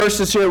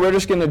verses here. We're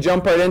just going to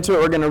jump right into it.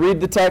 We're going to read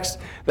the text,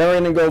 then we're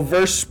going to go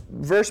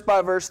verse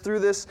by verse through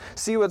this,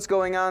 see what's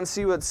going on,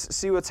 see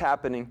what's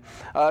happening.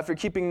 If you're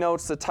keeping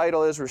notes, the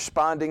title is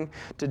Responding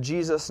to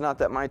Jesus. Not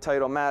that my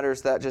title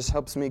matters. That just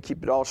helps me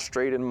keep it all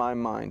straight in my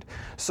mind.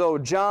 So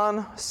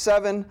John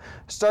 7,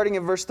 starting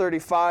at verse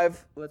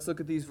 35. Let's look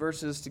at these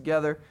verses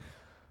together.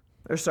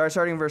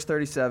 Starting in verse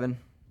 37.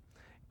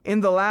 In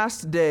the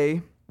last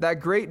day, that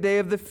great day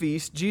of the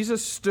feast,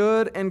 Jesus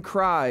stood and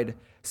cried,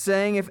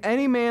 saying, If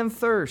any man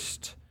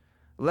thirst,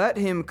 let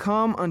him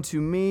come unto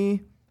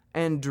me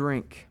and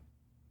drink.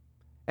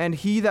 And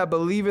he that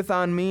believeth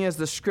on me, as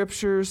the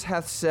Scriptures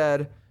hath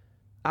said,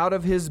 out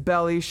of his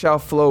belly shall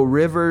flow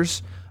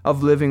rivers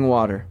of living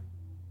water.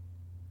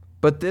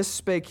 But this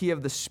spake he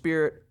of the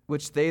Spirit,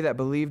 which they that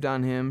believed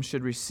on him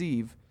should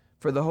receive,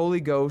 for the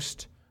Holy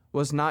Ghost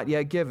was not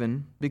yet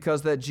given,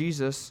 because that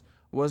Jesus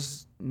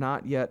was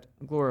not yet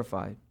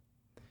glorified.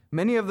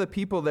 Many of the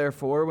people,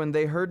 therefore, when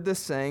they heard this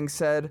saying,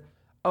 said,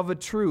 Of a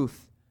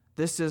truth,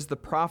 this is the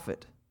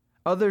prophet.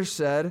 Others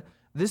said,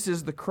 This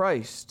is the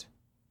Christ.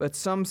 But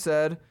some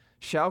said,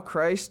 Shall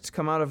Christ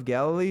come out of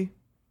Galilee?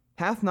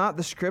 Hath not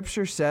the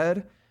Scripture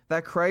said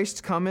that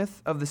Christ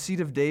cometh of the seed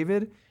of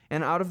David,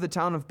 and out of the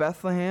town of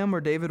Bethlehem, where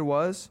David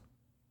was?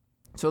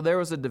 So there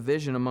was a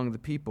division among the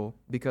people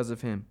because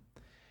of him.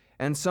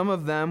 And some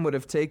of them would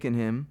have taken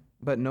him,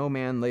 but no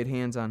man laid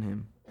hands on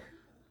him.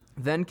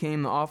 Then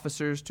came the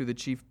officers to the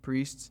chief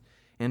priests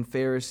and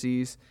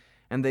Pharisees,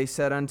 and they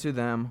said unto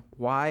them,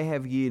 Why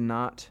have ye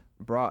not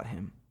brought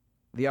him?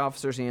 The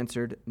officers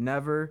answered,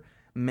 Never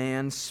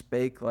man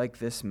spake like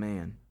this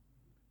man.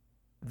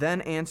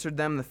 Then answered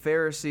them the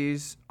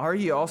Pharisees, Are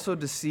ye also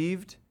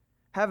deceived?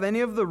 Have any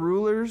of the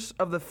rulers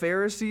of the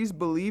Pharisees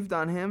believed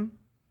on him?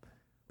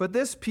 But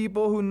this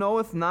people who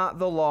knoweth not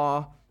the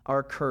law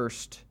are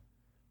cursed.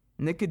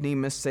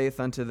 Nicodemus saith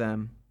unto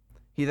them,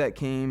 he that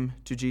came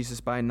to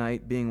Jesus by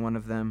night, being one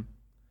of them,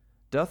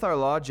 Doth our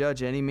law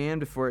judge any man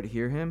before it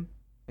hear him,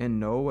 and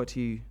know what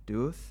he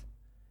doeth?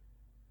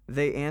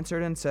 They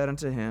answered and said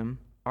unto him,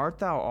 Art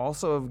thou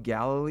also of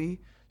Galilee?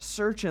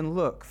 Search and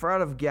look, for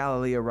out of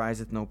Galilee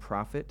ariseth no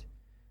prophet.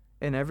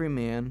 And every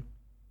man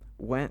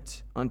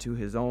went unto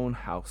his own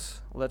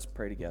house. Let's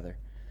pray together.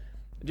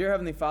 Dear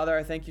Heavenly Father,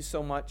 I thank you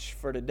so much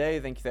for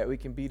today. Thank you that we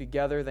can be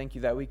together. Thank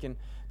you that we can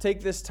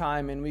take this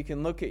time and we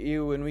can look at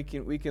you and we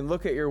can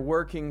look at your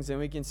workings and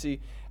we can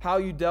see how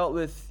you dealt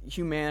with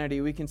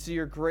humanity. We can see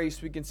your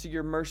grace. We can see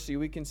your mercy.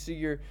 We can see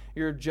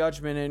your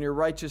judgment and your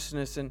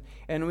righteousness,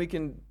 and we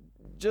can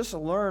just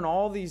learn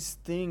all these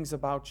things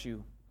about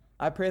you.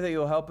 I pray that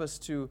you'll help us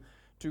to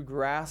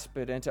grasp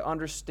it and to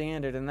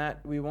understand it, and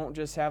that we won't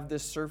just have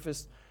this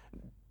surface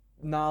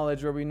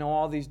knowledge where we know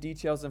all these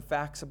details and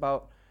facts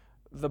about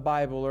the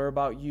Bible or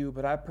about you,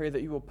 but I pray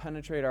that you will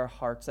penetrate our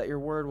hearts, that your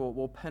word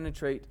will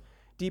penetrate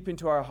deep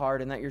into our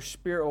heart, and that your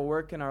Spirit will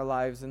work in our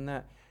lives, and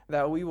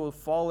that we will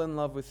fall in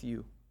love with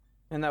you,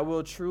 and that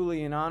we'll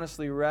truly and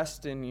honestly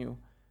rest in you,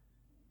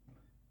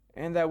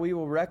 and that we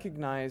will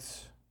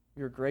recognize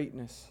your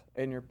greatness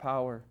and your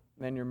power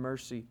and your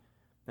mercy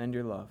and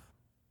your love.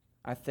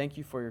 I thank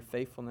you for your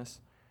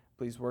faithfulness.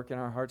 Please work in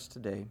our hearts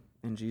today.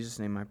 In Jesus'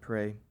 name I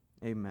pray.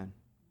 Amen.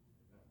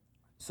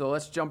 So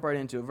let's jump right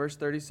into it. Verse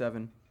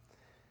 37.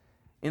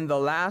 In the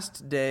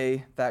last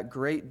day, that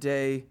great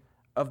day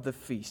of the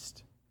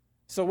feast.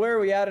 So where are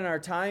we at in our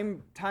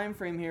time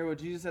frame here with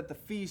Jesus at the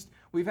feast?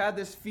 We've had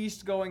this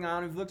feast going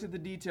on. We've looked at the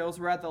details.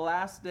 We're at the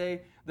last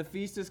day. The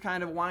feast is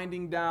kind of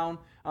winding down,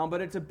 but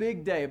it's a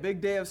big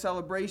day of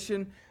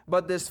celebration.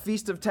 But this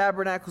Feast of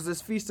Tabernacles,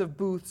 this Feast of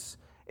Booths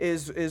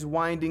is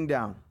winding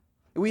down.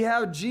 We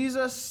have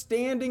Jesus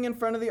standing in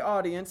front of the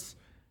audience,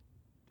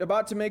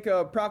 about to make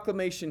a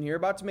proclamation here,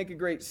 about to make a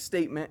great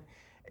statement.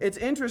 It's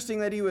interesting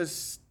that he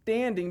was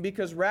standing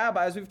because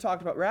rabbis, we've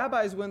talked about,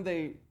 rabbis when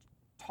they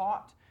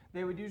taught,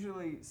 they would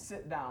usually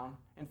sit down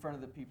in front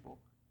of the people.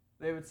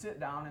 They would sit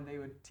down and they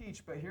would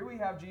teach. But here we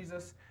have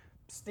Jesus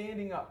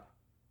standing up.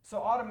 So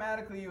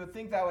automatically you would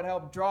think that would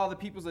help draw the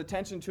people's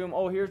attention to him.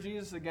 Oh, here's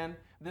Jesus again,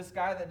 this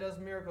guy that does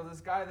miracles,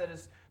 this guy that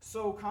is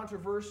so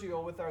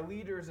controversial with our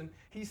leaders, and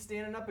he's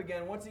standing up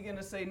again. What's he going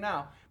to say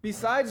now?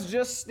 Besides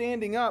just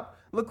standing up,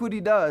 look what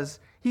he does.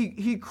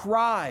 He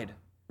cried.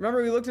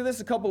 Remember we looked at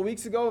this a couple of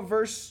weeks ago,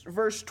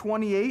 verse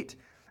 28.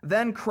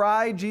 Then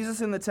cried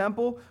Jesus in the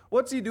temple.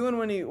 What's he doing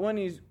when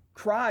he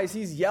cries?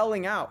 He's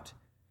yelling out.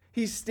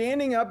 He's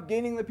standing up,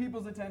 gaining the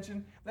people's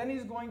attention. Then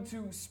he's going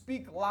to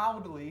speak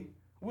loudly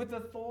with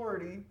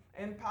authority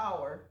and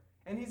power,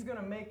 and he's going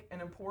to make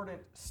an important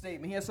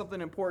statement. He has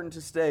something important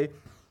to say.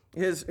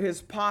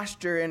 His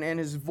posture and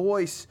his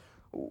voice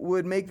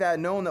would make that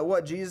known that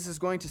what Jesus is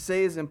going to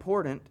say is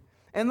important.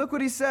 And look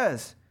what he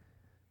says.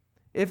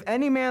 If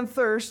any man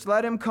thirst,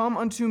 let him come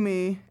unto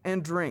me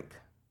and drink.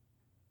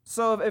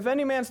 So if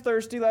any man's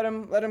thirsty, let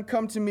him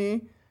come to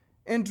me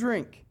and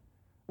drink.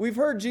 We've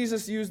heard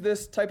Jesus use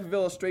this type of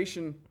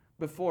illustration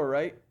before,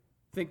 right?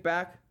 Think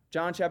back,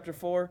 John chapter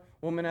 4,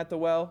 woman at the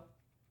well.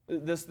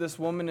 This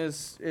woman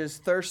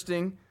is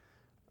thirsting.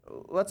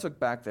 Let's look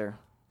back there.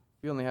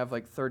 We only have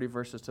like 30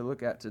 verses to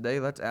look at today.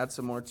 Let's add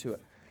some more to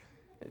it.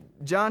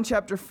 John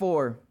chapter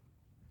 4,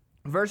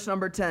 verse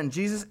number 10.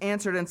 Jesus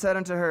answered and said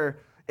unto her,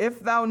 If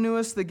thou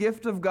knewest the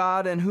gift of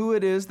God, and who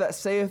it is that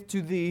saith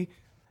to thee,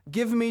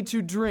 Give me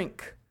to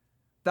drink,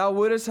 thou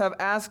wouldest have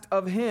asked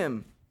of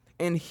him,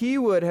 and he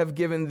would have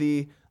given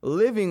thee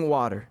living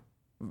water.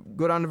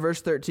 Go down to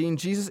verse 13.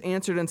 Jesus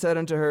answered and said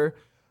unto her,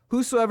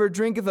 Whosoever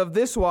drinketh of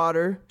this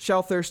water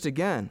shall thirst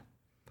again.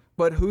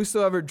 But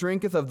whosoever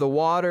drinketh of the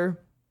water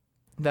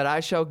that I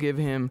shall give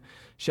him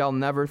shall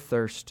never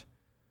thirst.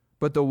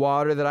 But the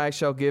water that I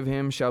shall give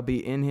him shall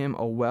be in him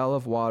a well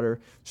of water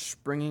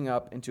springing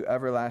up into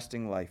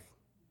everlasting life.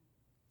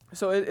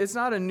 So it's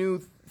not a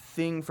new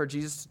thing for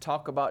Jesus to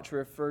talk about, to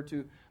refer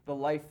to the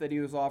life that he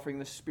was offering,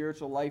 the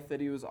spiritual life that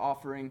he was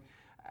offering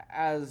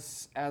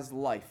as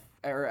life,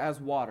 or as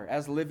water,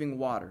 as living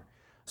water.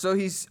 So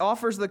he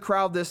offers the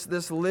crowd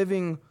this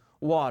living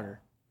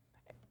water.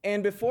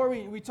 And before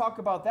we talk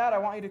about that, I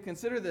want you to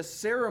consider this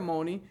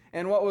ceremony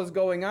and what was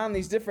going on,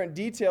 these different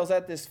details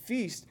at this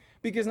feast,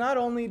 because not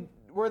only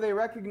were they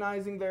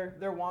recognizing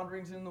their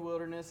wanderings in the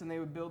wilderness, and they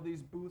would build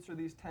these booths or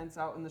these tents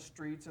out in the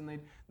streets, and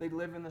they'd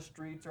live in the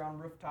streets or on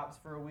rooftops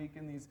for a week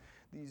in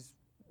these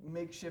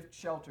makeshift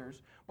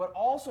shelters, but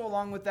also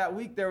along with that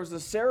week, there was a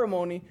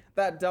ceremony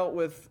that dealt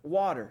with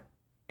water.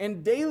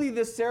 And daily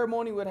this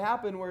ceremony would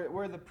happen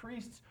where the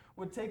priests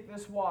would take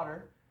this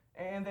water,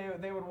 and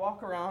they would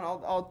walk around.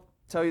 I'll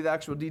tell you the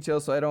actual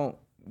details so I don't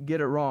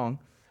get it wrong.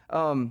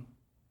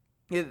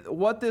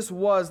 What this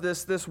was,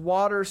 this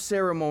water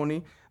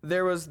ceremony,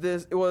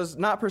 it was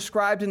not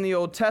prescribed in the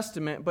Old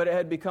Testament, but it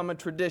had become a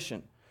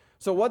tradition.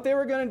 So what they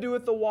were going to do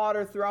with the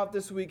water throughout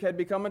this week had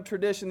become a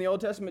tradition. The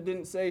Old Testament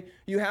didn't say,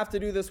 you have to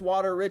do this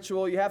water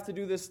ritual, you have to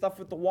do this stuff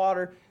with the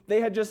water.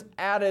 They had just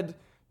added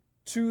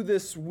to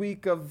this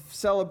week of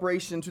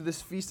celebration, to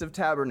this Feast of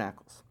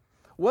Tabernacles.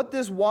 What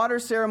this water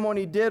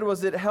ceremony did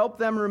was it helped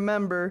them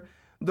remember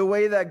the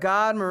way that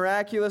God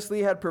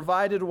miraculously had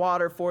provided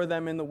water for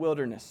them in the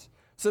wilderness.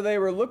 So they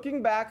were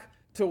looking back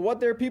to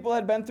what their people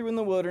had been through in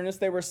the wilderness.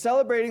 They were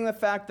celebrating the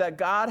fact that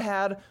God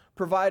had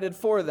provided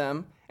for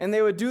them, and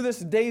they would do this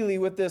daily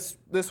with this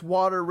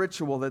water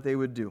ritual that they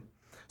would do.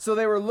 So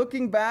they were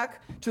looking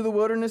back to the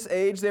wilderness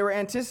age. They were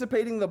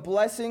anticipating the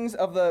blessings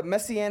of the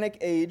Messianic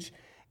age,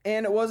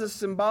 and it was a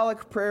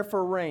symbolic prayer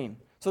for rain.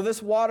 So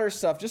this water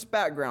stuff, just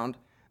background,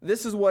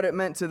 this is what it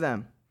meant to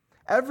them.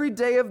 Every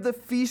day of the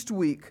feast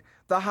week,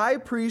 the high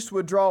priest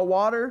would draw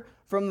water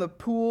from the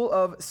pool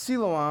of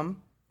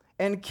Siloam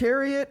and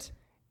carry it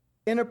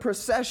in a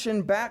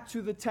procession back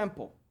to the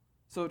temple.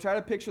 So try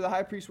to picture the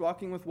high priest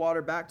walking with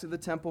water back to the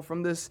temple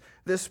from this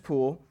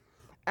pool.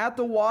 At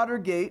the water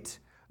gate,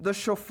 the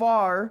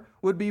shofar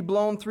would be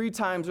blown 3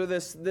 times, or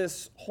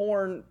this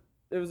horn,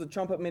 it was a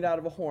trumpet made out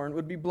of a horn,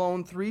 would be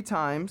blown 3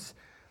 times,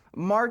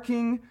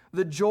 marking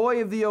the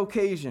joy of the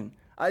occasion.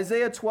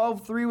 Isaiah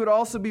 12:3 would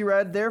also be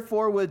read,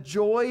 Therefore with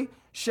joy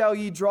shall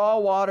ye draw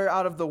water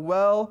out of the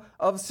well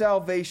of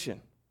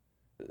salvation.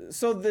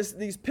 So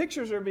these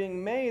pictures are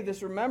being made,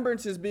 this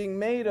remembrance is being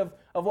made of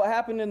what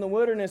happened in the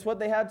wilderness, what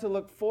they had to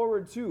look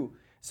forward to.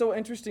 So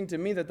interesting to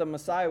me that the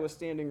Messiah was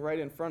standing right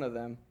in front of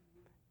them.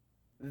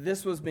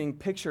 This was being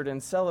pictured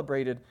and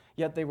celebrated,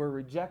 yet they were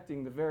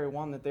rejecting the very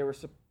one that they were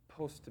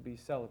supposed to be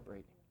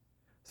celebrating.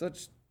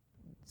 Such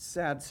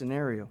sad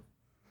scenario.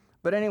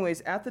 But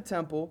anyways, at the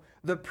temple,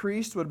 the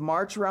priest would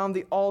march around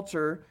the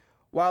altar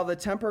while the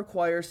temple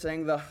choir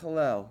sang the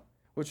Hallel,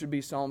 which would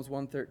be Psalms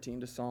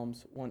 113 to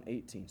Psalms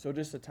 118. So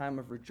just a time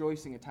of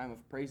rejoicing, a time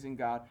of praising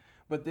God.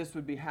 But this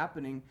would be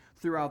happening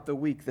throughout the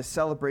week, the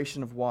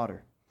celebration of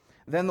water.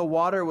 Then the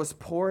water was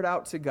poured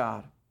out to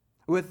God.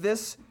 With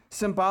this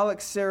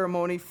symbolic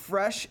ceremony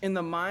fresh in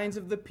the minds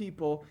of the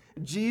people,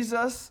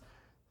 Jesus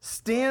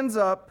stands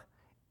up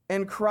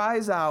and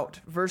cries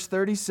out, verse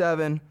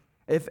 37,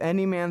 If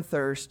any man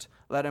thirst,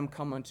 let him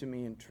come unto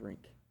me and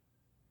drink.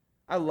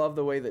 I love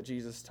the way that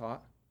Jesus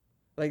taught.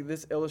 Like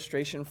this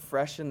illustration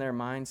fresh in their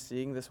minds,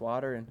 seeing this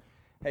water. And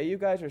hey, you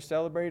guys are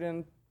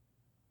celebrating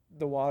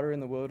the water in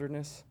the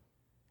wilderness.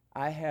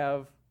 I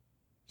have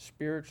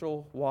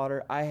spiritual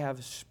water. I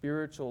have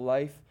spiritual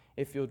life.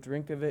 If you'll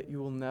drink of it, you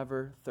will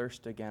never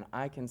thirst again.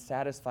 I can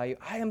satisfy you.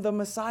 I am the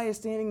Messiah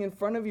standing in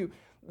front of you,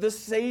 the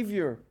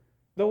Savior,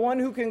 the one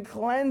who can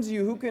cleanse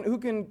you, who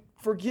can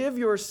forgive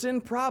your sin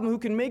problem, who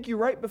can make you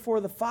right before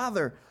the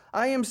Father.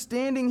 I am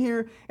standing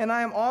here and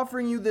I am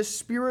offering you this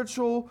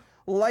spiritual,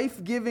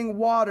 life-giving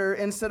water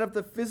instead of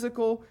the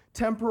physical,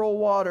 temporal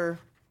water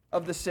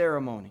of the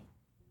ceremony.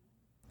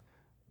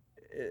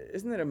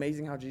 Isn't it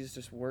amazing how Jesus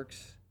just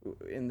works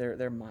in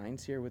their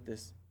minds here with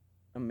this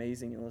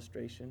amazing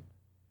illustration?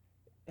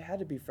 It had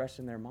to be fresh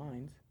in their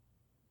minds.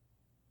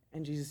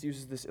 And Jesus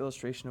uses this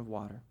illustration of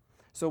water.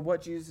 So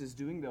what Jesus is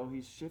doing, though,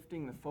 he's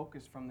shifting the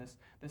focus from this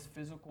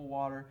physical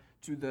water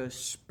to the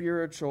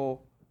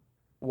spiritual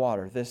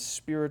water, this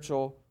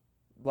spiritual,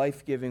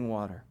 life-giving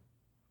water.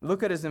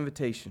 Look at his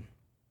invitation.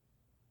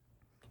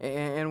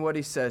 And what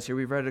he says here,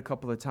 we've read it a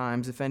couple of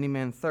times. If any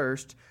man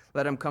thirst,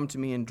 let him come to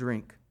me and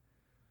drink.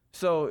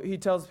 So he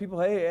tells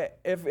people, hey,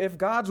 if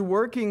God's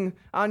working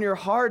on your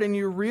heart and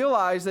you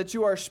realize that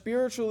you are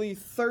spiritually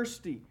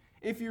thirsty,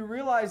 if you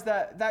realize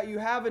that you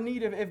have a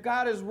need, if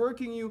God is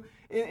working you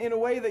in a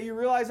way that you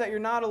realize that you're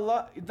not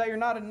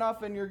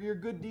enough in your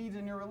good deeds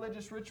and your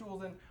religious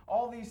rituals and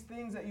all these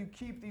things that you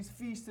keep, these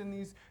feasts and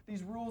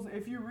these rules,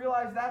 if you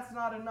realize that's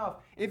not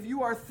enough, if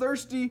you are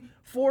thirsty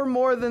for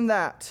more than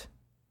that,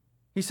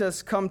 he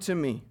says, come to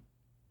me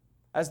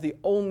as the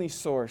only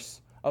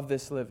source of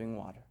this living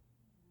water.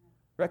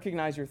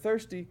 Recognize you're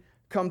thirsty,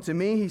 come to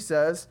me, he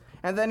says.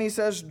 And then he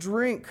says,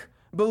 drink,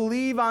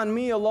 believe on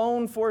me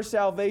alone for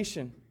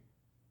salvation.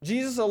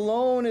 Jesus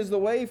alone is the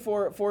way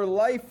for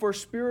life, for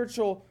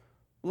spiritual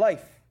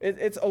life.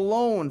 It's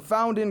alone,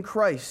 found in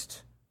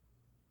Christ.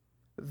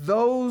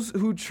 Those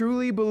who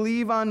truly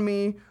believe on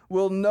me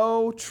will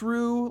know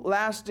true,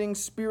 lasting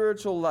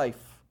spiritual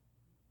life.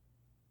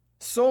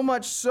 So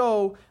much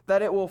so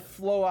that it will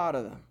flow out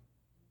of them.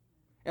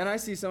 And I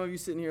see some of you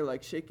sitting here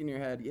like shaking your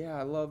head. Yeah,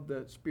 I love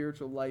the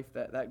spiritual life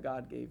that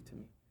God gave to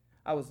me.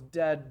 I was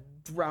dead,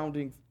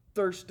 drowning,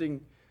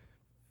 thirsting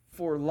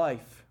for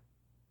life.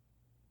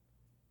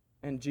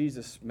 And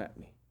Jesus met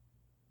me.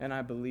 And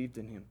I believed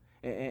in him.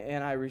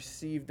 And I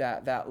received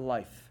that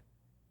life.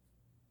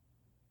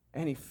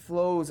 And he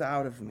flows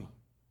out of me.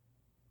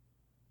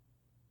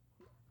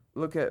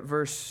 Look at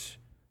verse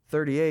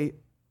 38.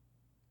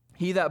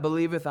 He that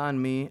believeth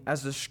on me,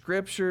 as the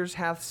scriptures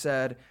hath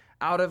said,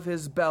 out of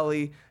his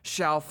belly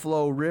shall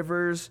flow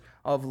rivers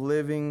of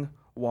living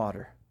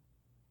water.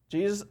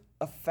 Jesus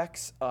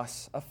affects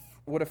us,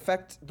 would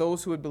affect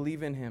those who would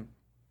believe in him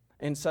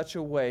in such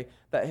a way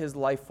that his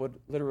life would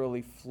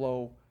literally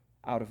flow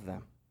out of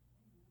them.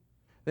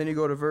 Then you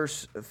go to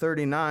verse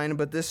 39,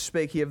 but this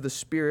spake he of the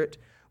Spirit,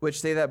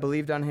 which they that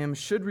believed on him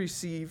should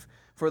receive,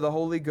 for the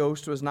Holy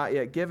Ghost was not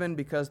yet given,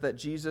 because that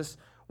Jesus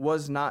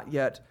was not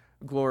yet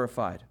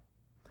glorified.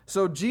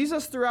 So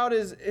Jesus throughout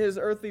his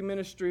earthly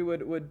ministry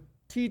would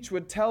teach,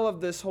 would tell of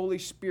this Holy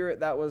Spirit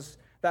that was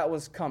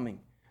coming,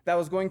 that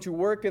was going to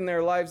work in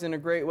their lives in a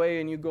great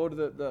way. And you go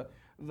to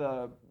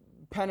the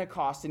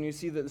Pentecost and you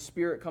see the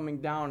Spirit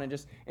coming down and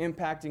just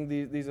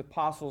impacting these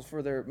apostles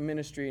for their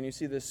ministry, and you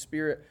see the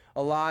Spirit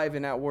alive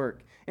and at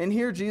work. And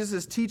here Jesus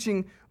is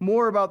teaching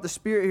more about the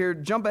Spirit here.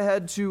 Jump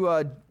ahead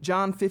to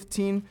John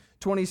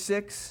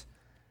 15:26.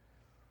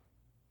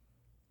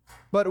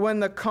 But when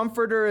the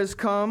Comforter is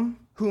come,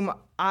 whom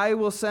I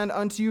will send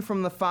unto you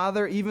from the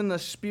Father, even the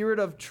Spirit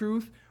of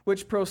truth,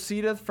 which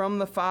proceedeth from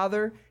the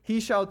Father, he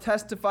shall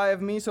testify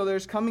of me. So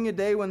there's coming a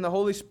day when the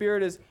Holy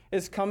Spirit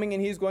is coming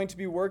and he's going to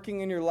be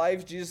working in your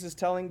lives. Jesus is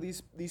telling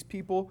these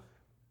people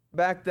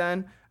back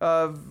then.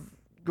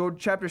 Go to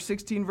chapter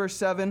 16, verse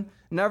 7.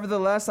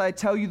 Nevertheless, I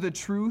tell you the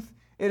truth.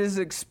 It is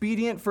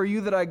expedient for you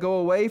that I go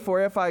away,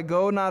 for if I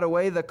go not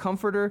away, the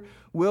Comforter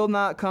will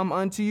not come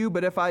unto you,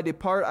 but if I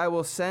depart, I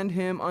will send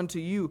him unto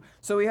you.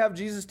 So we have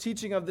Jesus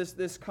teaching of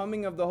this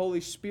coming of the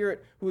Holy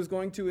Spirit, who is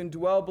going to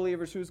indwell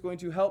believers, who is going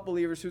to help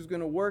believers, who is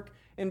going to work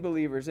in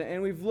believers.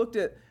 And we've looked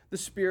at the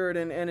Spirit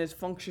and his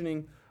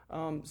functioning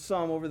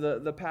some over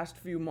the past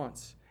few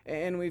months.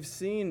 And we've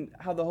seen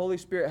how the Holy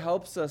Spirit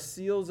helps us,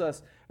 seals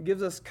us,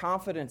 gives us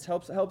confidence,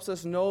 helps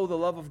us know the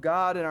love of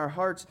God in our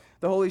hearts.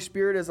 The Holy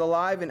Spirit is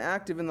alive and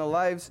active in the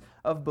lives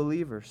of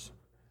believers.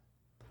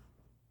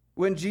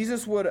 When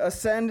Jesus would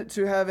ascend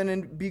to heaven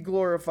and be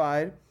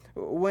glorified,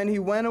 when he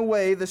went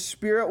away, the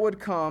Spirit would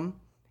come,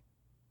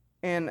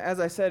 and as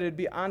I said, it'd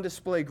be on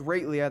display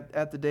greatly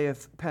at the day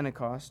of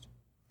Pentecost.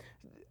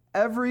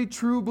 Every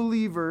true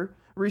believer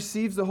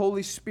receives the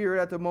Holy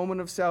Spirit at the moment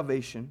of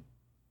salvation.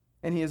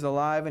 And he is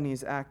alive and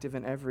he's active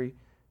in every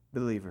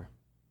believer.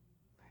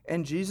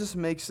 And Jesus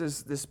makes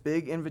this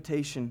big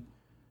invitation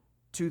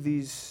to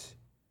these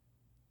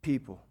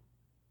people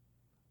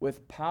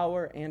with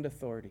power and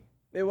authority.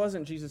 It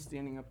wasn't Jesus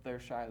standing up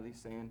there shyly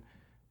saying,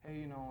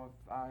 hey,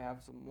 if I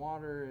have some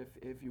water,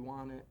 if you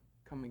want it,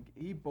 come and get.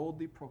 He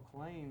boldly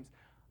proclaims,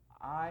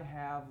 I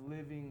have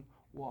living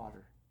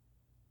water.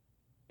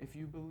 If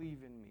you believe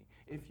in me,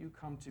 if you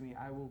come to me,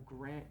 I will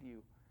grant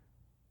you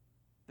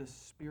the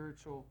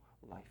spiritual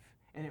life.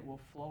 And it will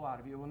flow out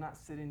of you. It will not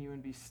sit in you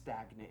and be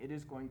stagnant. It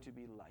is going to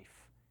be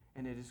life.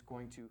 And it is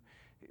going to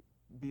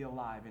be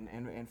alive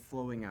and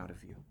flowing out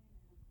of you.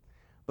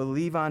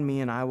 Believe on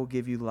me and I will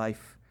give you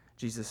life,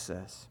 Jesus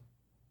says.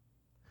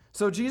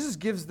 So Jesus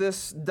gives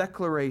this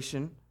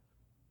declaration.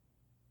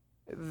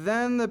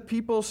 Then the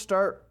people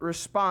start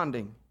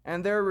responding.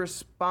 And their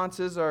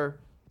responses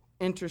are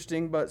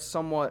interesting but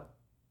somewhat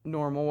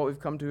normal, what we've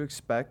come to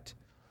expect.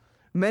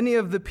 Many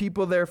of the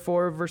people,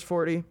 therefore, verse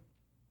 40,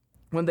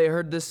 when they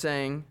heard this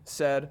saying,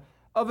 said,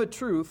 of a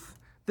truth,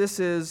 this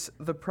is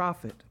the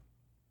prophet.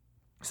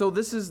 So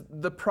this is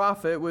the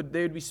prophet.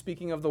 They would be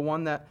speaking of the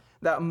one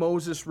that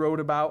Moses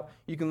wrote about.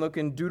 You can look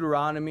in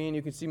Deuteronomy and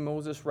you can see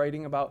Moses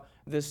writing about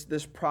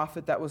this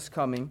prophet that was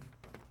coming.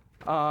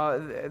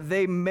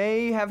 They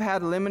may have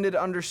had limited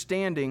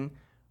understanding,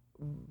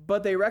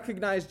 but they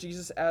recognized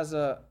Jesus as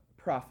a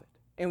prophet.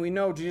 And we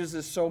know Jesus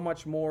is so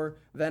much more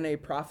than a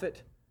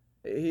prophet.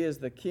 He is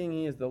the King,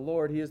 He is the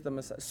Lord, He is the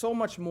Messiah. So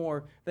much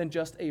more than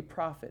just a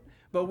prophet.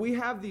 But we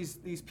have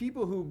these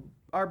people who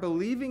are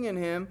believing in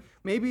Him,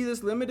 maybe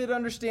this limited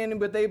understanding,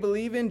 but they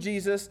believe in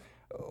Jesus,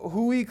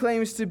 who He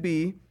claims to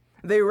be.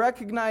 They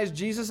recognize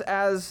Jesus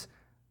as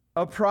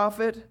a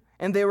prophet,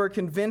 and they were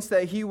convinced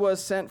that He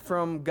was sent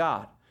from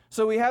God.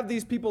 So we have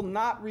these people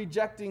not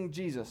rejecting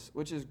Jesus,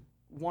 which is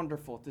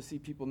wonderful to see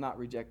people not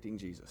rejecting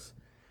Jesus.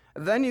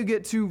 Then you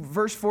get to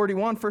verse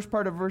 41, first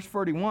part of verse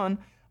 41.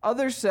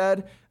 Others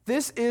said,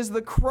 "This is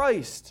the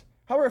Christ."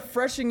 How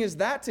refreshing is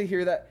that to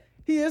hear that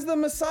He is the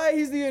Messiah,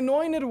 He's the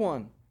anointed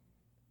one.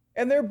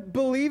 And they're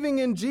believing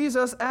in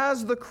Jesus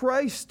as the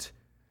Christ.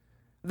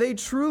 They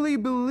truly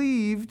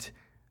believed.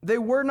 They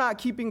were not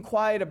keeping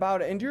quiet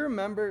about it. And do you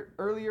remember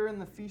earlier in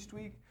the feast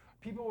week,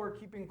 people were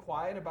keeping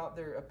quiet about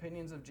their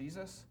opinions of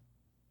Jesus?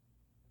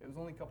 It was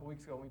only a couple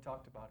weeks ago when we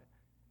talked about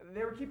it.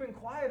 They were keeping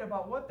quiet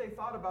about what they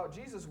thought about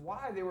Jesus.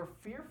 Why? They were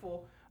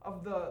fearful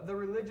of the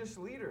religious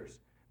leaders.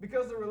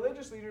 Because the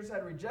religious leaders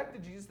had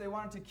rejected Jesus, they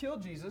wanted to kill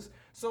Jesus.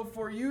 So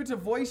for you to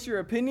voice your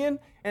opinion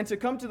and to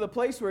come to the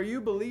place where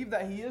you believe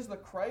that He is the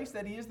Christ,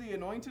 that He is the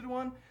anointed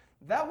one,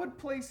 that would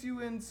place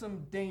you in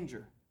some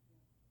danger.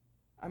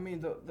 I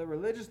mean, the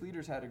religious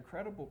leaders had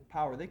incredible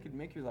power. They could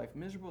make your life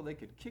miserable. They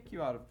could kick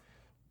you out of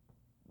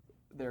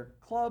their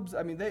clubs.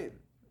 I mean,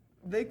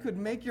 they could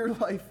make your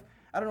life,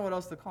 I don't know what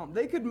else to call them.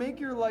 They could make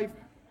your life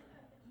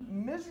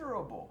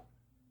miserable.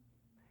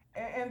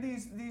 And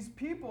these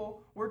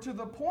people were to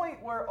the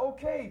point where,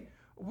 okay,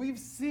 we've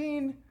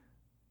seen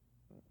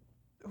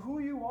who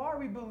you are.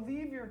 We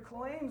believe your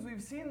claims.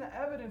 We've seen the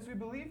evidence. We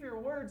believe your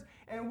words.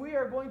 And we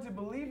are going to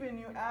believe in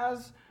you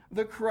as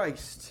the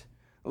Christ.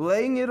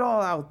 Laying it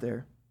all out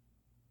there.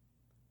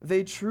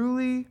 They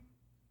truly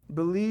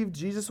believed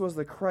Jesus was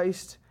the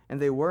Christ, and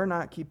they were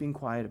not keeping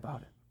quiet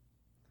about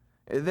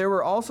it. There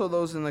were also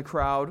those in the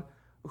crowd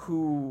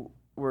who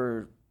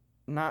were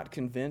not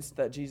convinced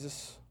that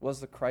Jesus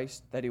was the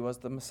Christ, that He was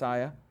the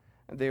Messiah.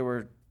 They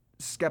were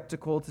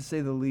skeptical, to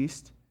say the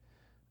least.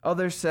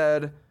 Others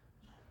said,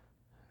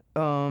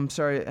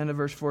 end of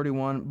verse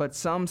 41, but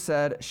some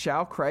said,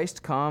 "Shall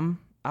Christ come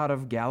out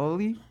of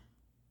Galilee?"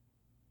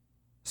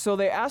 So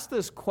they asked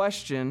this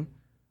question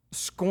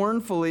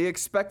scornfully,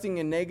 expecting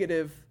a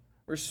negative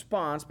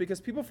response,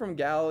 because people from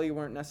Galilee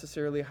weren't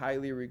necessarily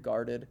highly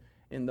regarded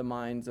in the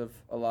minds of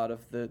a lot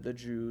of the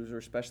Jews, or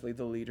especially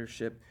the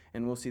leadership,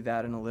 and we'll see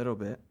that in a little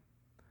bit.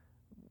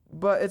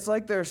 But it's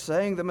like they're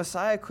saying the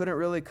Messiah couldn't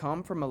really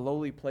come from a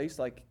lowly place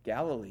like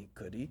Galilee,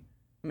 could He?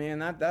 Man,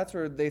 that's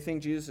where they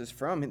think Jesus is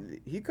from.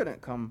 He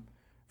couldn't come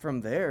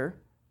from there.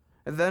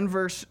 And then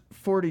verse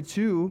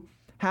 42,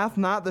 "Hath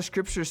not the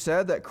Scripture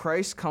said that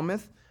Christ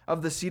cometh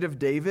of the seed of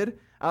David,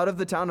 out of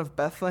the town of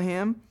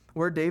Bethlehem,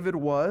 where David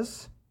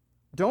was?"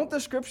 Don't the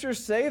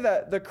Scriptures say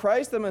that the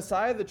Christ, the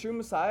Messiah, the true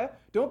Messiah,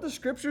 don't the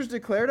Scriptures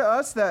declare to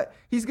us that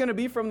He's going to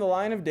be from the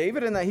line of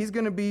David and that He's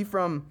going to be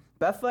from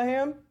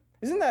Bethlehem?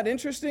 Isn't that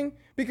interesting?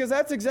 Because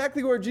that's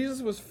exactly where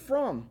Jesus was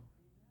from.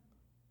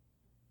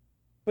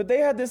 But they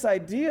had this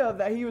idea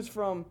that He was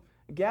from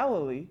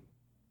Galilee.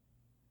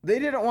 They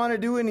didn't want to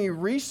do any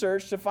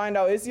research to find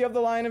out, is He of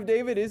the line of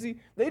David? Is He?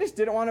 They just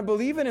didn't want to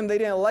believe in Him. They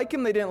didn't like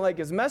Him. They didn't like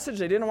His message.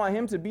 They didn't want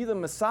Him to be the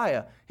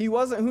Messiah. He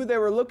wasn't who they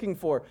were looking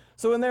for.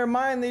 So in their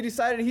mind, they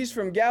decided He's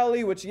from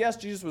Galilee, which, yes,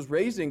 Jesus was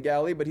raised in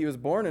Galilee, but He was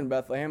born in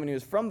Bethlehem, and He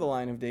was from the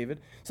line of David.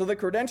 So the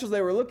credentials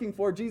they were looking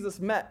for, Jesus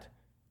met.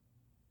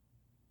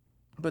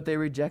 But they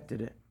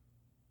rejected it.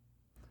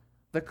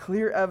 The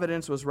clear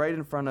evidence was right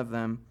in front of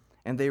them,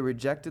 and they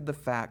rejected the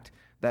fact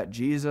that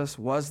Jesus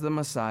was the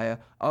Messiah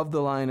of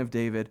the line of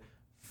David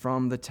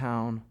from the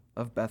town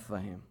of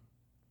Bethlehem.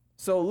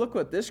 So look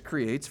what this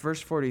creates,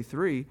 verse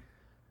 43.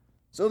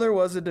 "So there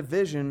was a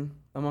division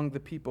among the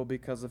people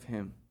because of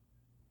Him."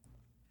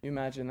 You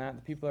imagine that?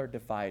 The people are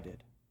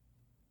divided.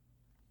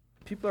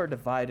 People are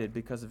divided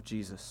because of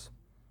Jesus.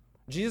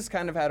 Jesus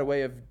kind of had a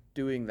way of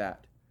doing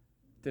that,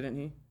 didn't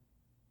He?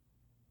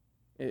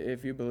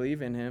 If you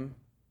believe in Him,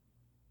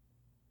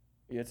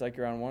 it's like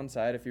you're on one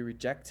side. If you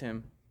reject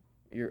Him,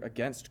 you're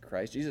against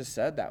Christ. Jesus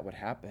said that would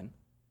happen.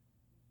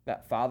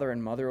 That father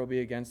and mother will be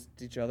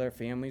against each other.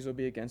 Families will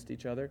be against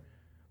each other.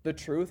 The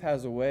truth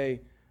has a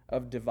way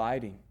of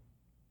dividing.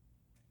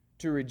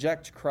 To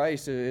reject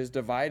Christ is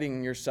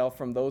dividing yourself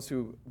from those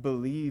who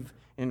believe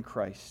in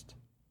Christ.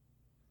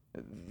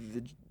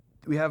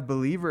 We have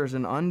believers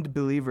and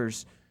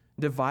unbelievers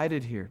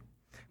divided here.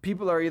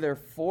 People are either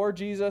for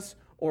Jesus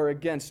or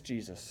against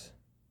Jesus.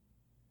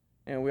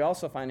 And we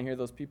also find here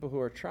those people who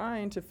are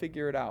trying to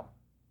figure it out.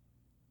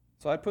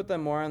 So I'd put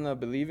them more on the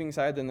believing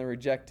side than the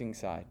rejecting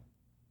side,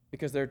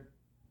 because they're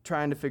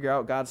trying to figure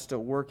out God's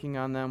still working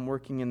on them,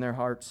 working in their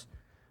hearts.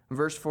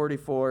 Verse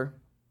 44,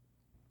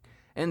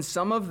 "And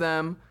some of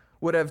them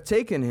would have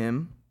taken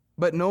Him,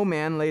 but no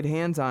man laid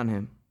hands on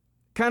Him."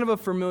 Kind of a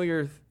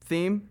familiar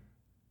theme,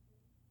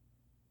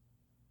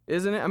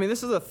 isn't it? I mean,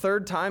 this is the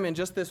third time in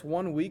just this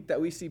 1 week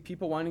that we see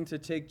people wanting to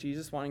take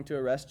Jesus, wanting to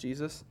arrest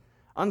Jesus.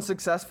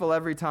 Unsuccessful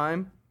every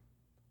time.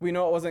 We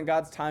know it wasn't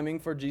God's timing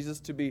for Jesus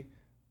to be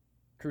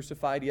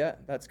crucified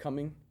yet. That's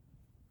coming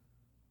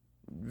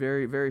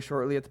very, very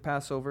shortly at the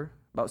Passover,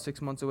 about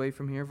 6 months away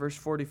from here. Verse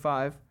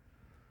 45.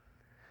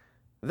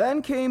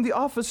 Then came the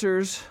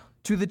officers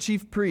to the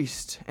chief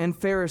priests and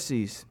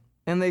Pharisees,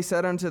 and they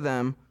said unto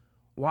them,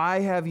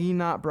 Why have ye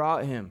not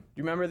brought him? Do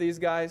you remember these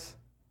guys?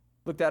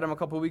 Looked at him a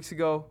couple weeks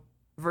ago.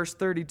 Verse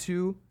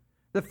 32.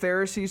 The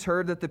Pharisees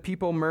heard that the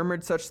people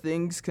murmured such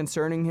things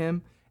concerning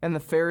him, and the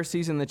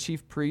Pharisees and the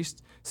chief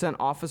priests sent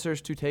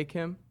officers to take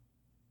him.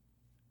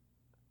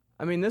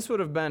 I mean, this would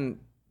have been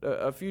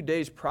a few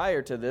days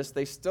prior to this.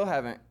 They still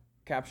haven't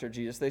captured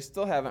Jesus. They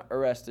still haven't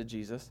arrested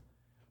Jesus.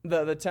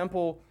 The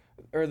temple,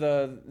 or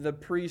the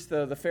priests,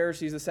 the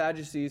Pharisees, the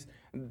Sadducees,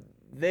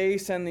 they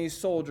send these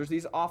soldiers,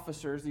 these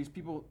officers, these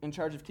people in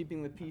charge of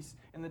keeping the peace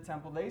in the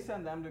temple, they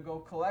send them to go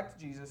collect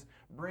Jesus,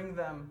 bring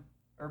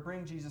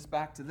Jesus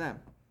back to them.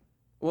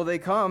 Well, they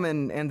come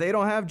and they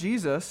don't have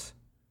Jesus,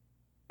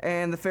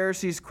 and the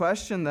Pharisees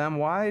question them,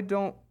 why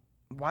don't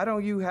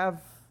you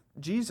have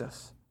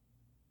Jesus?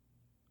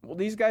 Well,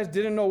 these guys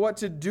didn't know what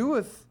to do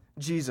with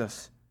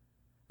Jesus.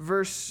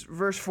 Verse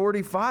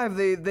 45,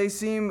 they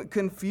seem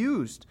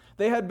confused.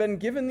 They had been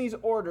given these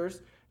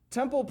orders,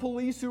 temple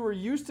police who were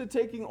used to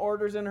taking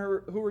orders and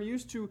who were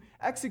used to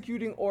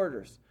executing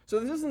orders. So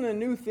this isn't a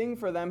new thing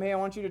for them. Hey, I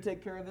want you to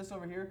take care of this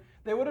over here.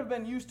 They would have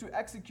been used to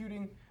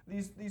executing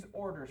these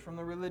orders from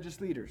the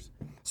religious leaders.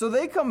 So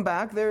they come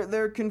back.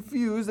 They're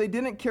confused. They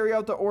didn't carry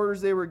out the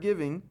orders they were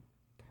giving.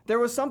 There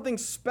was something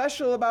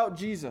special about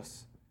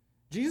Jesus.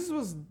 Jesus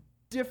was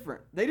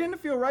different. They didn't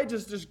feel right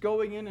just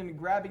going in and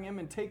grabbing him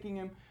and taking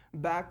him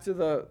back to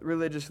the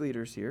religious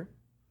leaders here.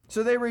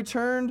 So they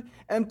returned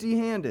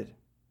empty-handed.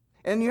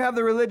 And you have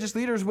the religious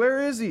leaders,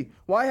 where is he?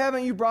 Why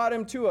haven't you brought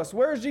him to us?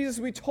 Where is Jesus?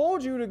 We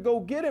told you to go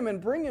get him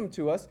and bring him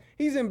to us.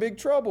 He's in big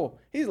trouble.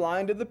 He's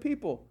lying to the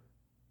people.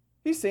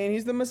 He's saying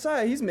he's the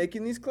Messiah. He's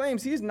making these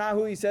claims. He's not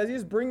who he says he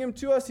is. Bring him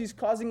to us. He's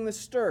causing this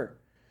stir.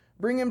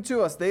 Bring him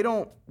to us. They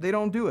don't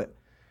do it.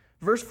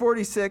 Verse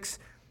 46,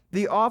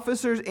 the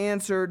officers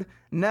answered,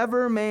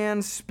 Never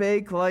man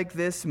spake like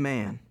this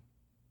man.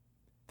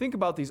 Think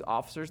about these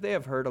officers. They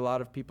have heard a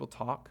lot of people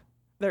talk.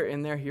 They're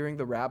in there hearing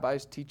the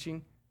rabbis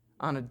teaching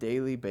on a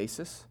daily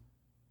basis.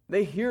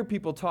 They hear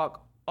people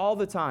talk all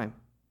the time.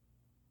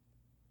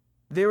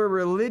 They were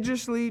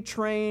religiously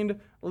trained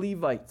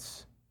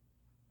Levites.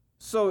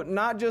 So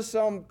not just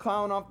some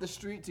clown off the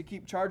street to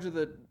keep charge of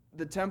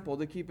the temple,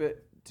 to keep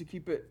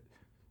it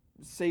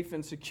safe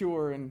and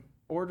secure and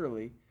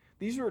orderly.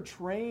 These were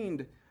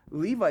trained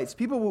Levites,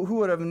 people who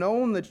would have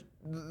known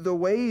the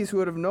ways, who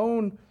would have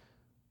known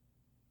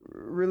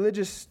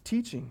religious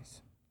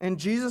teachings. And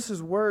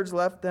Jesus' words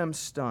left them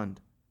stunned.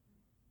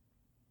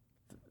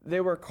 They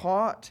were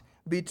caught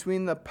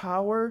between the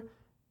power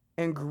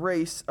and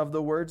grace of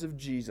the words of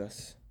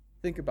Jesus.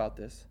 Think about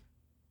this.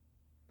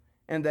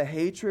 And the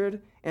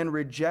hatred and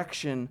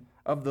rejection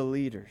of the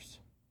leaders.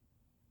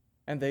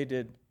 And they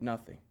did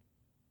nothing.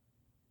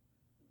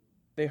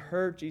 They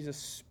heard Jesus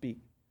speak.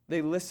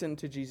 They listened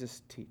to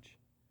Jesus teach.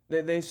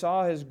 They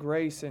saw his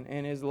grace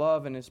and his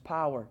love and his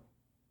power.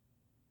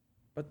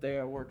 But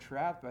they were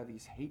trapped by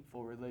these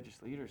hateful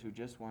religious leaders who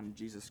just wanted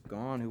Jesus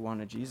gone, who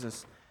wanted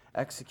Jesus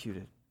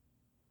executed.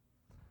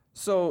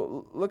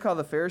 So look how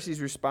the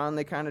Pharisees respond.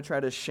 They kind of try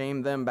to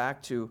shame them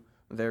back to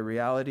their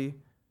reality.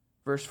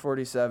 Verse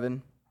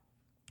 47,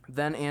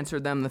 Then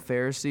answered them the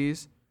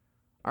Pharisees,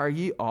 Are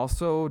ye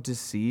also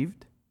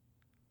deceived?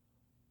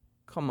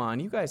 Come on,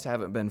 you guys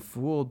haven't been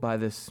fooled by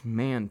this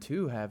man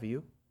too, have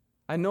you?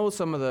 I know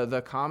some of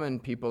the common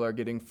people are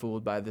getting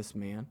fooled by this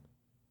man,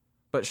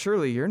 but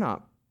surely you're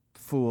not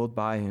fooled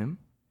by him.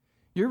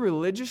 You're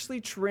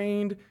religiously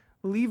trained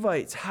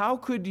Levites. How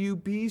could you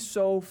be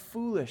so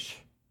foolish?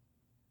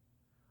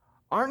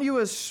 Aren't you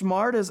as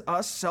smart as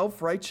us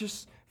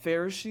self-righteous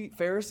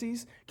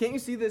Pharisees? Can't you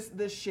see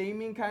this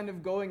shaming kind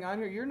of going on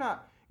here? You're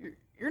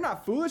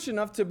not foolish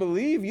enough to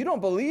believe. You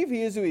don't believe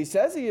he is who he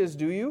says he is,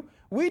 do you?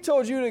 We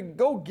told you to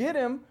go get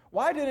him.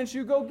 Why didn't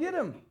you go get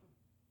him?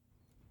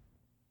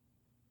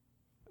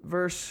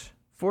 Verse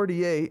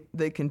 48,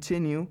 they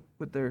continue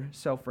with their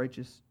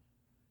self-righteous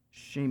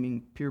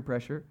shaming peer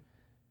pressure.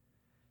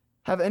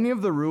 Have any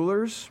of the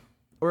rulers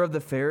or of the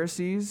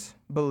Pharisees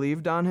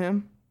believed on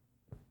him?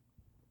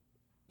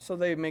 So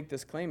they make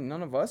this claim,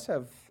 none of us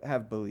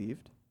have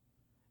believed.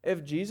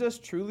 If Jesus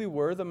truly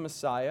were the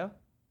Messiah,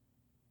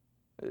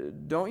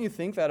 don't you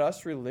think that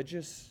us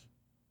religious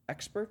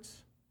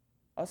experts,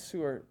 us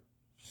who are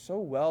so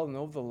well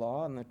know the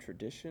law and the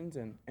traditions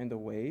and the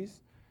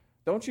ways,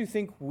 don't you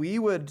think we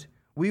would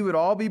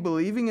all be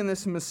believing in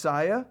this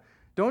Messiah?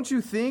 Don't you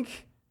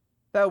think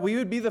that we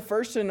would be the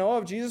first to know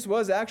if Jesus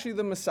was actually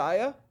the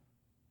Messiah?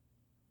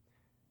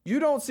 You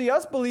don't see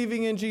us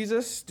believing in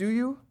Jesus, do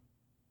you?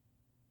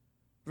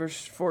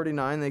 Verse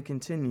 49, they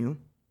continue.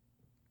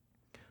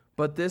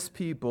 But this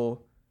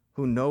people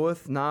who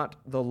knoweth not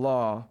the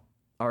law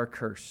are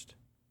cursed.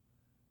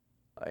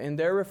 And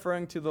they're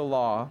referring to the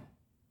law.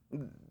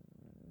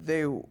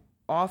 They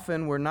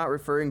often were not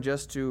referring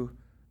just to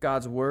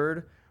God's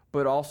word,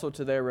 but also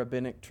to their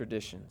rabbinic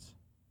traditions.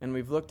 And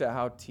we've looked at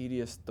how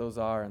tedious those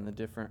are and the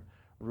different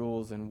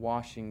rules and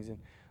washings. And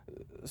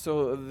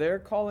so they're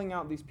calling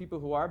out these people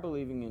who are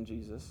believing in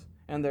Jesus,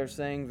 and they're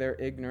saying they're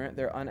ignorant,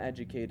 they're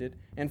uneducated.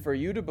 And for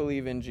you to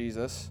believe in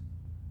Jesus,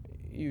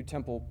 you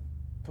temple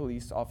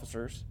police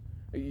officers,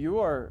 you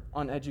are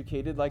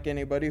uneducated like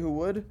anybody who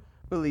would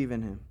believe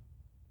in him.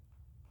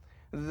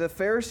 The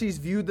Pharisees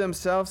viewed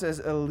themselves as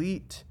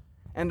elite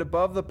and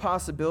above the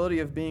possibility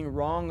of being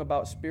wrong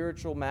about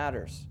spiritual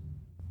matters.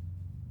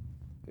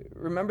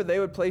 Remember, they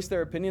would place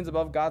their opinions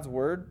above God's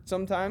word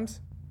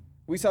sometimes.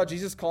 We saw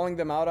Jesus calling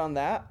them out on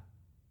that.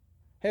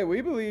 Hey,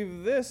 we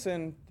believe this,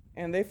 and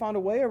they found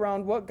a way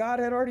around what God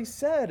had already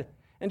said.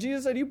 And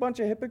Jesus said, you bunch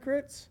of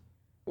hypocrites.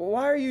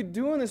 Why are you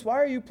doing this? Why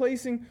are you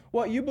placing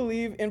what you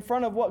believe in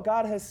front of what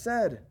God has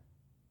said?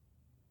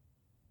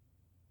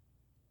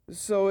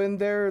 So in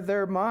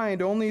their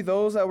mind, only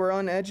those that were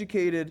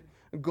uneducated,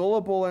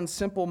 gullible, and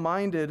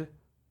simple-minded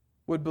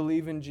would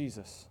believe in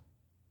Jesus.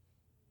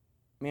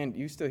 Man,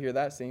 you still hear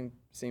that same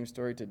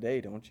story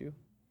today, don't you?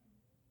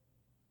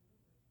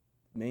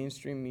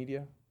 Mainstream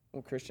media,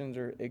 well, Christians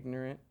are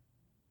ignorant.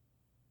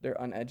 They're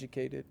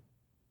uneducated.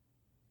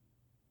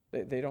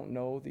 They don't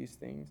know these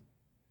things.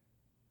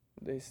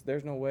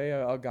 There's no way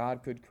a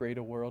God could create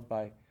a world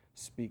by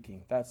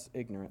speaking. That's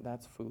ignorant.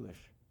 That's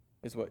foolish,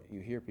 is what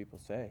you hear people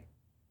say.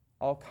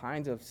 All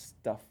kinds of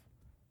stuff,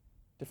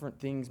 different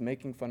things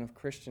making fun of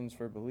Christians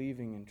for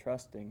believing and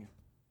trusting.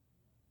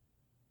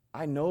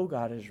 I know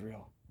God is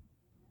real.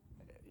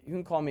 You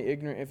can call me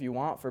ignorant if you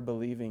want for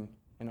believing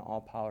in an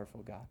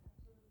all-powerful God.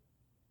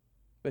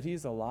 But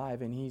he's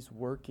alive and he's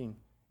working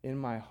in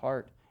my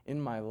heart, in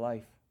my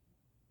life.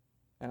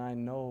 And I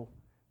know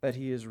that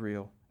he is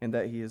real and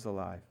that he is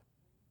alive.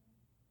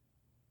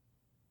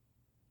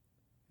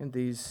 And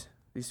these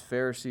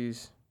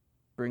Pharisees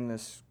bring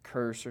this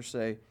curse, or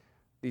say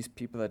these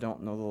people that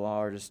don't know the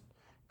law are just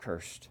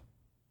cursed.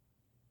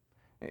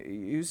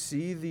 You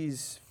see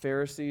these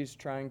Pharisees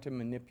trying to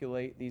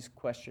manipulate these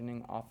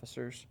questioning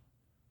officers.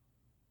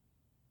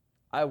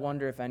 I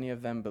wonder if any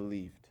of them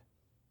believed.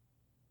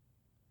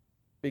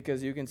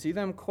 Because you can see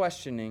them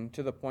questioning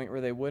to the point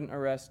where they wouldn't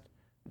arrest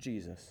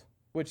Jesus.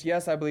 Which,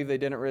 yes, I believe they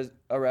didn't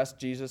arrest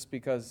Jesus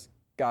because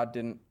God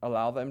didn't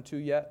allow them to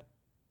yet.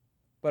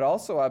 But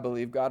also I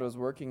believe God was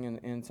working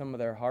in some of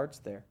their hearts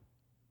there.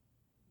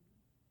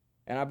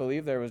 And I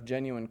believe there was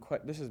genuine,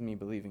 this is me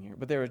believing here,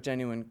 but there was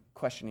genuine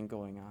questioning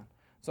going on.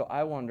 So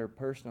I wonder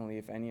personally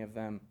if any of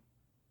them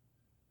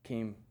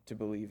came to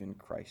believe in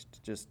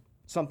Christ. Just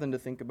something to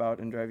think about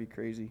and drive you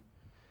crazy.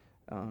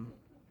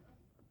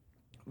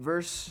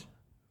 Verse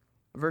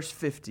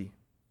 50.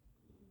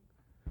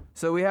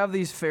 So we have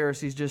these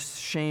Pharisees just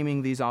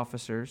shaming these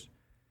officers.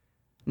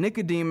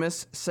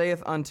 Nicodemus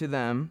saith unto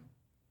them,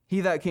 he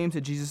that came to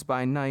Jesus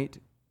by night,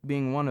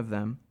 being one of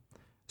them.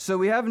 So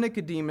we have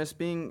Nicodemus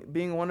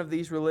being one of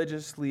these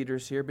religious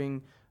leaders here,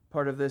 being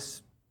part of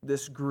this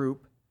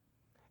group.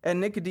 And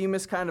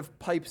Nicodemus kind of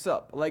pipes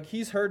up. Like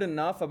he's heard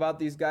enough about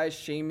these guys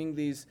shaming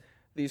these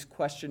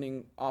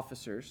questioning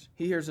officers.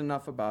 He hears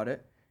enough about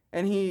it.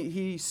 And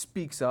he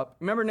speaks up.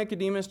 Remember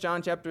Nicodemus,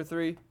 John chapter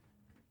 3?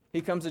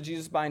 He comes to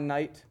Jesus by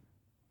night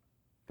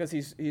because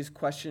he's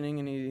questioning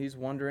and he's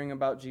wondering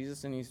about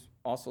Jesus, and he's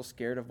also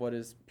scared of what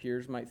his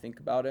peers might think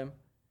about him,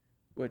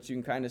 which you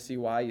can kind of see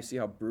why. You see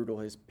how brutal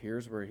his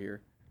peers were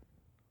here.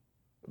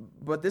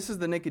 But this is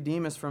the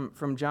Nicodemus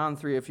from John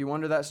 3. If you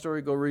wonder that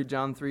story, go read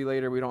John 3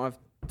 later. We don't have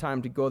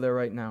time to go there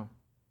right now.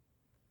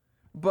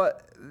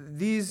 But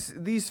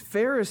these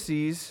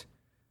Pharisees'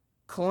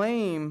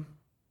 claim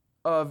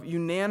of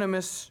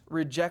unanimous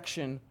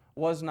rejection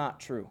was not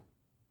true.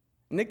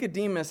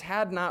 Nicodemus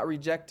had not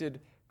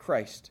rejected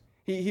Christ.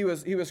 He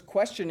was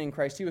questioning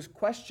Christ. He was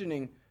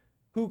questioning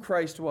who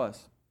Christ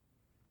was.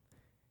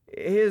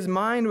 His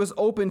mind was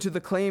open to the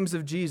claims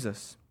of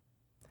Jesus.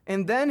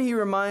 And then he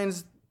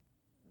reminds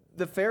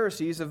the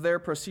Pharisees of their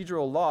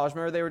procedural laws.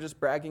 Remember, they were just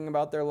bragging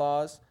about their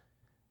laws?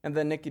 And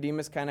then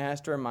Nicodemus kind of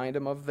has to remind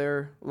them of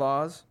their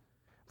laws.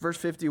 Verse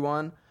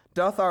 51,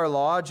 doth our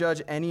law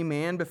judge any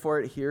man before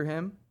it hear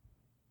him?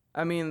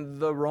 I mean,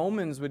 the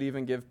Romans would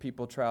even give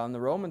people trial, and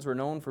the Romans were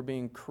known for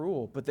being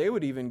cruel, but they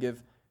would even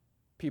give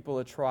people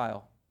a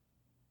trial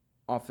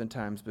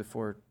oftentimes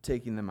before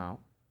taking them out.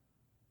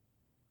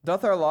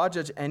 Doth our law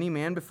judge any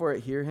man before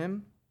it hear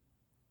him,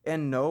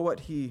 and know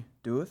what he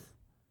doeth?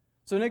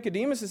 So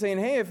Nicodemus is saying,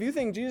 hey, if you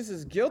think Jesus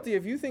is guilty,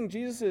 if you think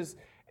Jesus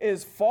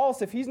is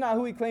false, if he's not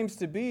who he claims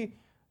to be,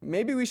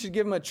 maybe we should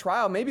give him a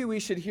trial. Maybe we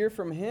should hear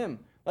from him.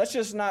 Let's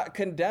just not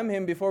condemn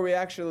him before we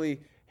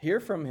actually hear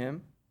from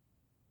him.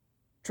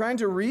 Trying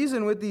to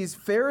reason with these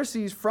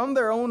Pharisees from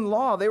their own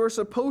law. They were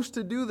supposed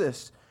to do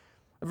this.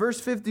 Verse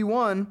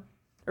 51,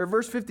 or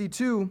verse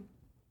 52,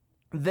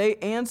 they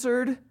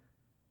answered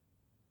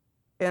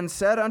and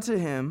said unto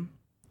him,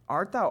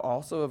 art thou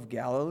also of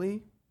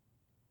Galilee?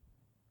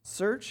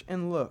 Search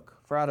and look,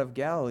 for out of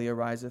Galilee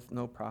ariseth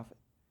no prophet.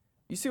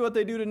 You see what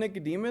they do to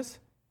Nicodemus?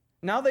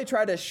 Now they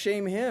try to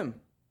shame him.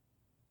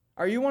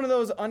 Are you one of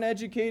those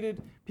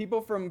uneducated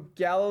people from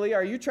Galilee?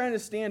 Are you trying to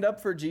stand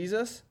up for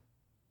Jesus?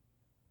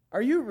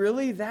 Are you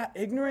really that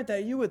ignorant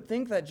that you would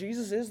think that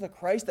Jesus is the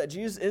Christ, that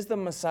Jesus is the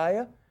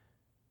Messiah?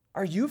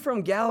 Are you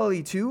from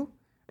Galilee too?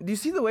 Do you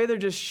see the way they're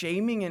just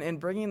shaming and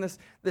bringing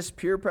this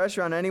peer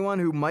pressure on anyone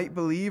who might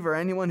believe or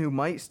anyone who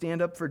might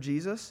stand up for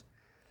Jesus?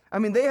 I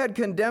mean, they had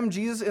condemned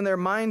Jesus in their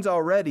minds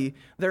already.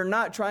 They're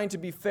not trying to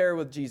be fair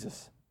with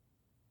Jesus.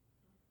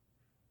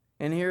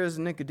 And here is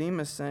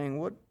Nicodemus saying,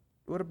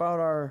 what about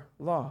our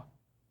law?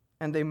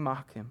 And they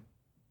mock him.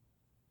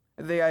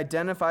 They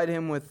identified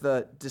him with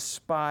the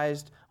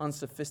despised,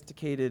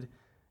 unsophisticated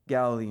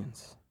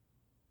Galileans.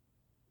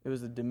 It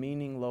was a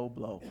demeaning low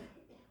blow.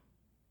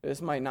 This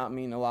might not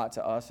mean a lot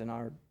to us in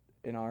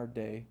our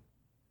day,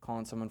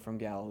 calling someone from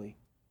Galilee.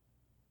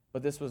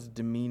 But this was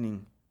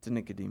demeaning to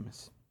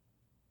Nicodemus.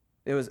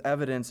 It was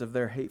evidence of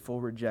their hateful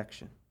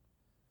rejection.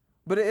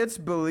 But it's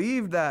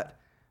believed that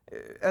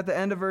at the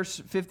end of verse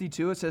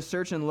 52, it says,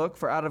 "Search and look,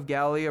 for out of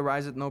Galilee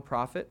ariseth no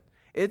prophet."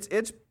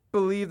 It's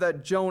believed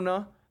that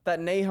Jonah,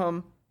 that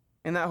Nahum,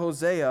 and that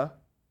Hosea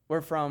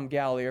were from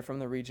Galilee or from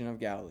the region of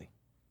Galilee.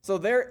 So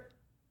their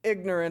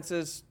ignorance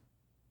is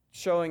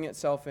showing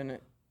itself in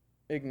an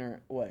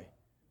ignorant way,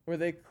 where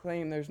they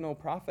claim there's no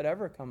prophet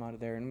ever come out of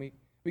there. And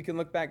we can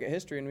look back at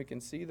history and we can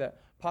see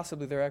that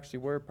possibly there actually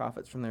were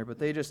prophets from there, but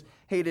they just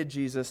hated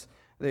Jesus.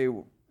 They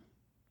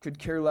could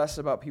care less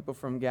about people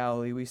from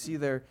Galilee. We see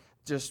their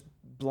just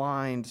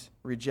blind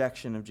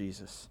rejection of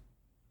Jesus.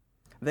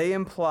 They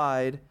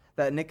implied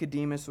that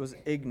Nicodemus was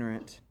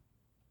ignorant,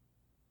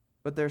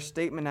 but their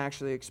statement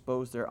actually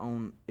exposed their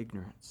own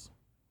ignorance.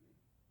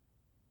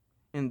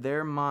 In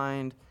their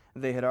mind,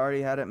 they had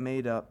already had it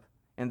made up,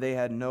 and they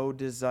had no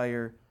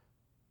desire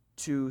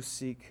to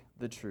seek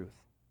the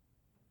truth.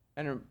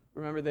 And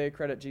remember, they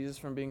credit Jesus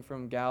from being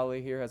from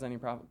Galilee here. Has any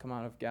prophet come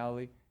out of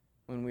Galilee?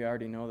 When we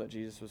already know that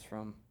Jesus was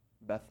from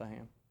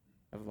Bethlehem,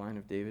 of the line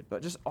of David.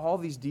 But just all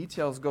these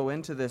details go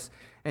into this,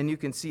 and you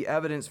can see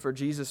evidence for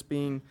Jesus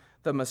being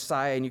the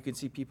Messiah, and you can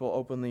see people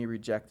openly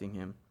rejecting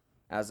him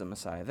as a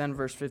Messiah. Then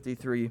verse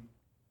 53,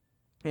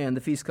 and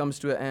the feast comes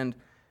to an end,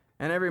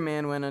 and every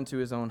man went unto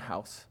his own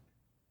house.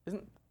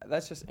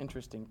 That's just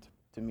interesting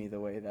to me, the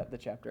way that the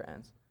chapter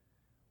ends,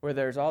 where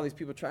there's all these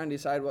people trying to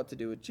decide what to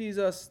do with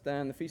Jesus,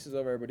 then the feast is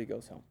over, everybody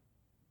goes home,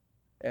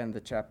 and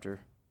the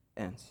chapter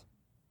ends.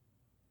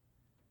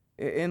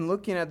 In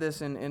looking at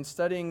this and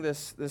studying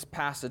this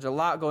passage, a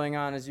lot going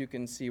on, as you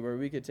can see, where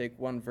we could take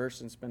one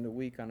verse and spend a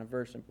week on a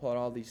verse and pull out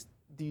all these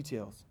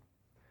details.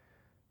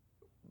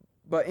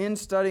 But in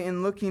studying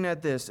and looking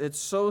at this, it's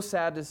so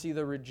sad to see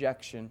the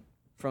rejection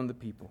from the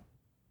people.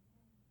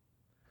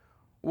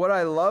 What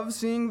I love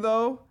seeing,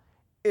 though,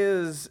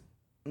 is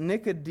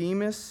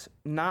Nicodemus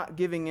not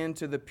giving in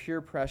to the peer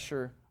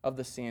pressure of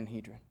the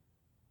Sanhedrin,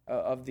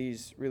 of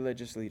these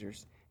religious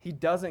leaders. He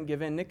doesn't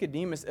give in.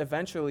 Nicodemus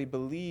eventually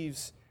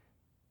believes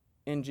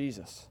in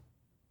Jesus.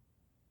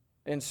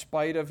 In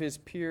spite of his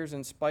peers,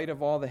 in spite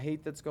of all the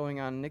hate that's going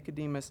on,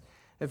 Nicodemus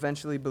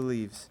eventually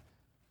believes.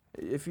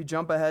 If you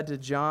jump ahead to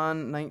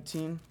John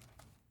 19,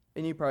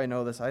 and you probably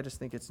know this, I just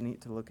think it's neat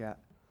to look at.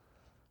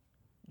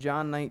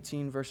 John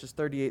 19, verses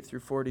 38 through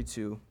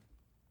 42.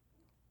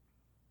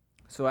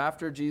 So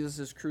after Jesus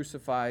is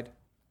crucified,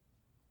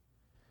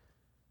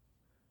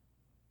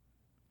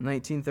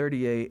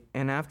 1938,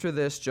 and after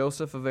this,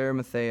 Joseph of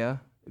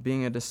Arimathea,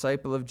 being a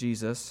disciple of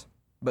Jesus,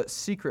 but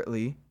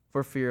secretly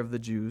for fear of the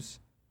Jews,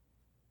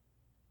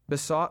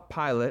 besought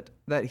Pilate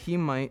that he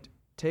might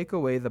take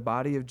away the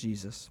body of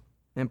Jesus.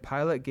 And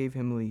Pilate gave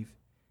him leave.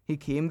 He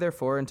came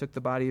therefore and took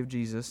the body of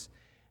Jesus,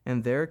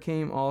 and there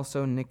came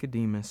also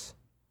Nicodemus,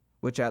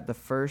 which at the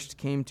first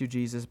came to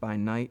Jesus by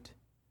night.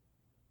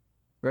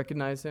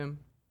 Recognize him?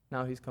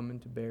 Now he's coming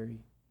to bury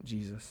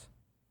Jesus.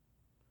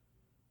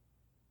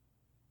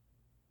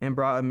 And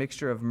brought a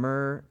mixture of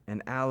myrrh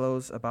and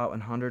aloes, about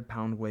 100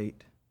 pound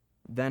weight.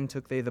 Then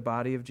took they the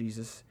body of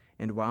Jesus,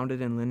 and wound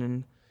it in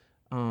linen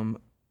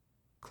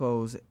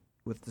clothes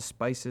with the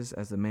spices,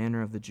 as the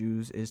manner of the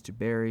Jews is to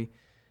bury.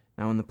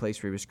 Now in the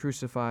place where he was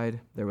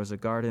crucified, there was a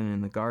garden, and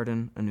in the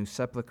garden a new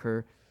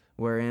sepulchre,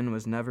 wherein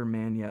was never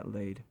man yet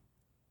laid.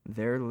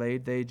 There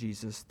laid they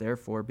Jesus,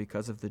 therefore,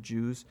 because of the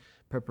Jews'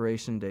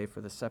 preparation day,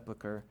 for the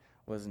sepulchre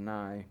was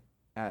nigh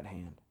at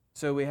hand.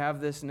 So we have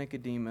this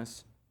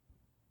Nicodemus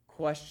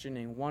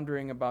questioning,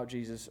 wondering about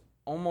Jesus,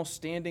 almost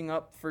standing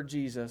up for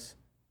Jesus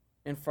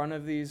in front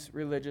of these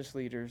religious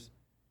leaders,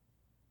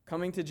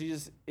 coming to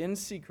Jesus in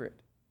secret.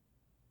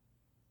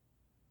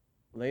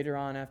 Later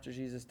on, after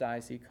Jesus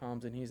dies, he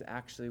comes and he's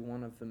actually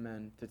one of the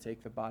men to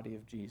take the body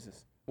of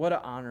Jesus. What an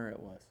honor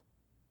it was.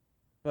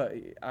 But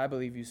I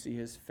believe you see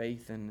his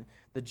faith and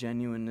the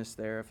genuineness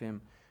there of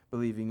him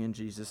believing in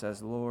Jesus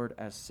as Lord,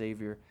 as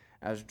Savior,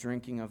 as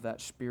drinking of that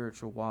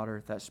spiritual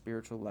water, that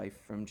spiritual life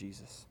from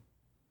Jesus.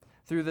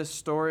 Through this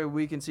story,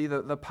 we can see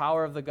the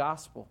power of the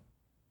gospel.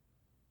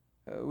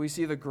 We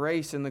see the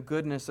grace and the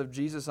goodness of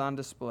Jesus on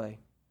display.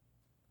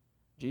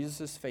 Jesus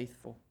is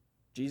faithful.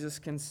 Jesus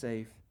can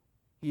save.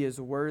 He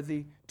is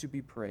worthy to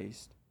be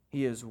praised.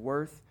 He is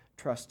worth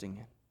trusting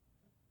in.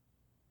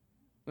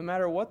 no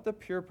matter what the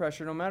peer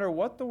pressure, no matter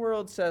what the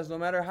world says, no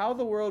matter how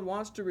the world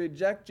wants to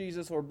reject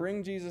Jesus or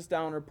bring Jesus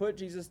down or put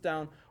Jesus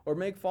down or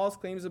make false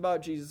claims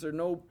about Jesus, or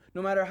no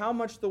matter how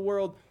much the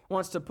world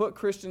wants to put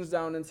Christians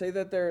down and say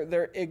that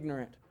they're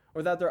ignorant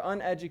or that they're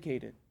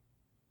uneducated,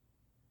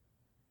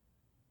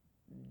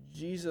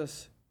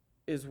 Jesus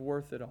is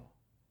worth it all.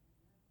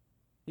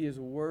 He is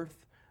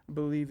worth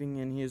believing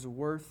in. He is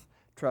worth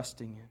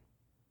trusting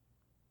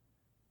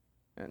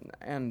in.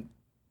 And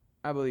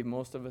I believe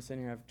most of us in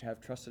here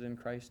have trusted in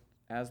Christ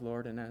as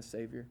Lord and as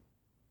Savior.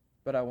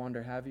 But I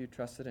wonder, have you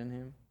trusted in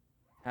Him?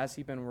 Has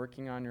He been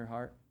working on your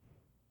heart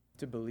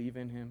to believe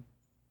in Him?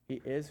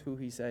 He is who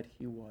He said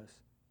He was.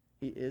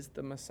 He is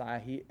the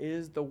Messiah. He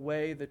is the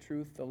way, the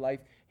truth, the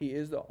life. He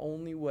is the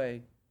only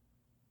way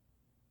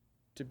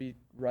to be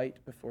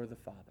right before the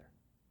Father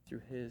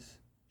through His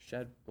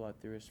shed blood,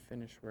 through His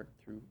finished work,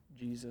 through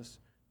Jesus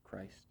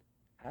Christ.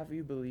 Have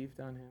you believed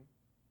on Him?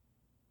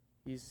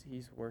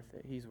 He's worth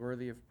it. He's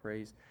worthy of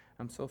praise.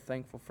 I'm so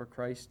thankful for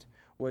Christ,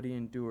 what He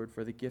endured,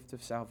 for the gift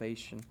of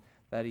salvation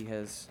that He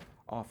has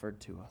offered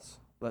to us.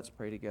 Let's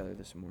pray together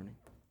this morning.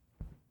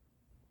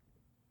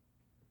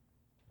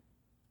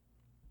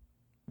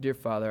 Dear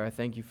Father, I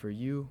thank You for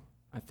You.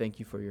 I thank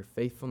You for Your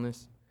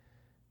faithfulness.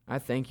 I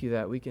thank You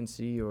that we can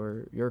see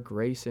Your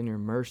grace and Your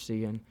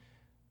mercy and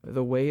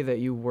the way that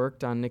You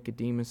worked on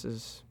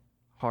Nicodemus's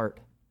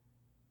heart.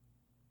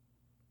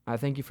 I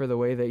thank You for the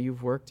way that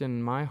You've worked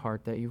in my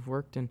heart, that You've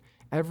worked in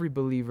every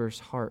believer's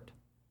heart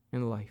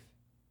in life.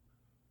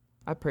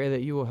 I pray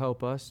that You will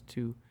help us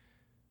to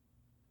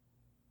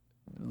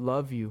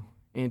love You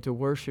and to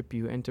worship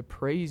You and to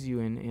praise You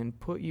and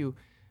put You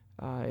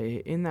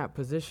in that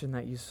position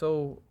that You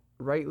so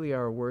rightly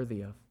are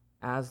worthy of,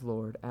 as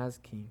Lord, as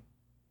King.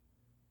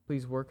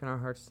 Please work in our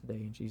hearts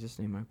today. In Jesus'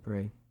 name I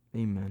pray.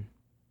 Amen.